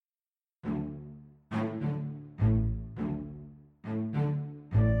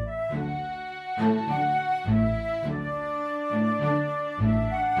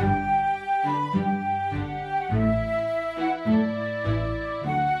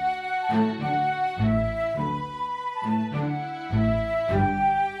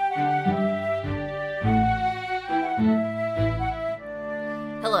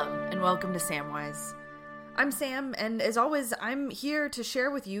Samwise. I'm Sam, and as always, I'm here to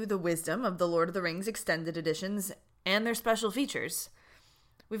share with you the wisdom of the Lord of the Rings extended editions and their special features.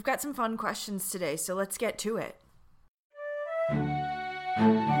 We've got some fun questions today, so let's get to it.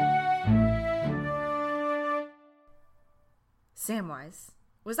 Samwise,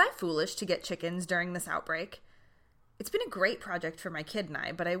 was I foolish to get chickens during this outbreak? It's been a great project for my kid and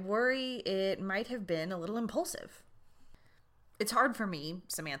I, but I worry it might have been a little impulsive. It's hard for me,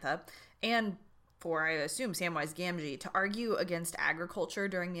 Samantha, and for, I assume, Samwise Gamgee, to argue against agriculture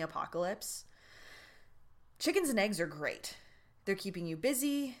during the apocalypse. Chickens and eggs are great. They're keeping you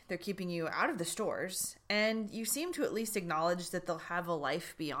busy, they're keeping you out of the stores, and you seem to at least acknowledge that they'll have a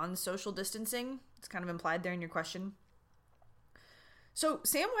life beyond social distancing. It's kind of implied there in your question. So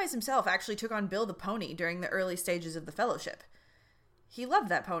Samwise himself actually took on Bill the pony during the early stages of the Fellowship. He loved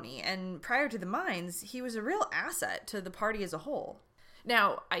that pony, and prior to the mines, he was a real asset to the party as a whole.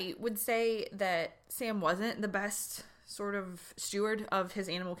 Now, I would say that Sam wasn't the best sort of steward of his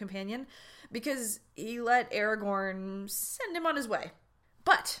animal companion, because he let Aragorn send him on his way.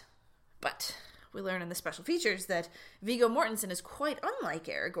 But, we learn in the special features that Viggo Mortensen is quite unlike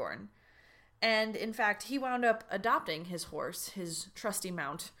Aragorn. And, in fact, he wound up adopting his horse, his trusty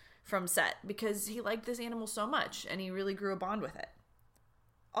mount, from Set, because he liked this animal so much, and he really grew a bond with it.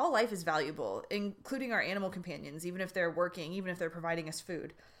 All life is valuable, including our animal companions, even if they're working, even if they're providing us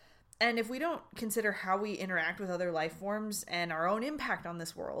food. And if we don't consider how we interact with other life forms and our own impact on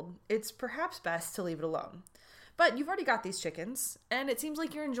this world, it's perhaps best to leave it alone. But you've already got these chickens, and it seems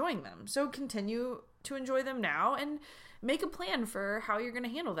like you're enjoying them. So continue to enjoy them now and make a plan for how you're going to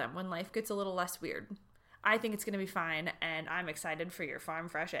handle them when life gets a little less weird. I think it's going to be fine, and I'm excited for your farm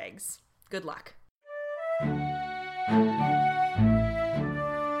fresh eggs. Good luck.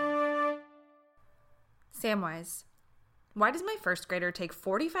 Samwise, why does my first grader take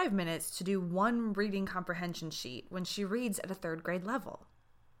 45 minutes to do one reading comprehension sheet when she reads at a third grade level?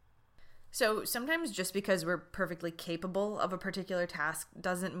 So sometimes just because we're perfectly capable of a particular task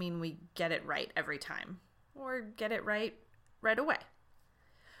doesn't mean we get it right every time, or get it right away.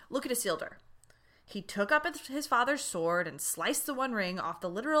 Look at Isildur. He took up his father's sword and sliced the One Ring off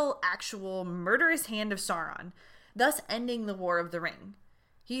the literal, actual, murderous hand of Sauron, thus ending the War of the Ring.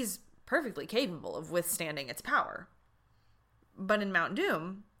 He's perfectly capable of withstanding its power. But in Mount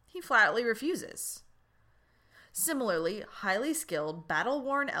Doom, he flatly refuses. Similarly, highly skilled,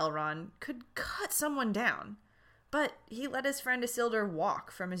 battle-worn Elrond could cut someone down, but he let his friend Isildur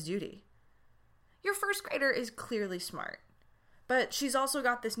walk from his duty. Your first grader is clearly smart, but she's also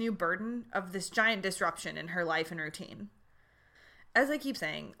got this new burden of this giant disruption in her life and routine. As I keep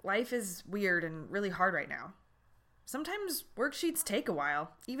saying, life is weird and really hard right now. Sometimes worksheets take a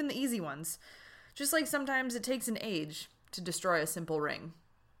while, even the easy ones, just like sometimes it takes an age to destroy a simple ring.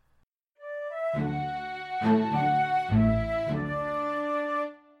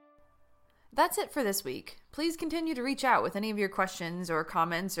 That's it for this week. Please continue to reach out with any of your questions or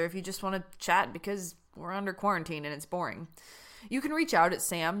comments, or if you just want to chat because we're under quarantine and it's boring. You can reach out at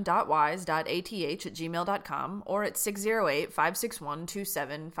sam.wise.ath@gmail.com or at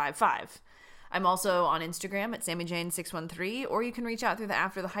 608-561-2755. I'm also on Instagram at SammyJane613, or you can reach out through the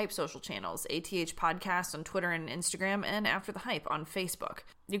After the Hype social channels, ATH Podcast on Twitter and Instagram, and After the Hype on Facebook.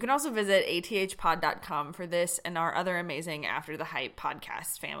 You can also visit athpod.com for this and our other amazing After the Hype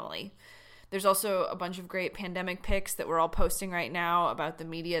podcast family. There's also a bunch of great pandemic pics that we're all posting right now about the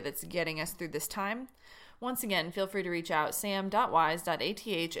media that's getting us through this time. Once again, feel free to reach out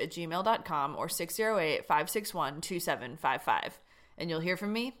sam.wise.ath@gmail.com or 608-561-2755. And you'll hear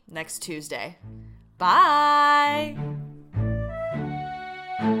from me next Tuesday. Bye!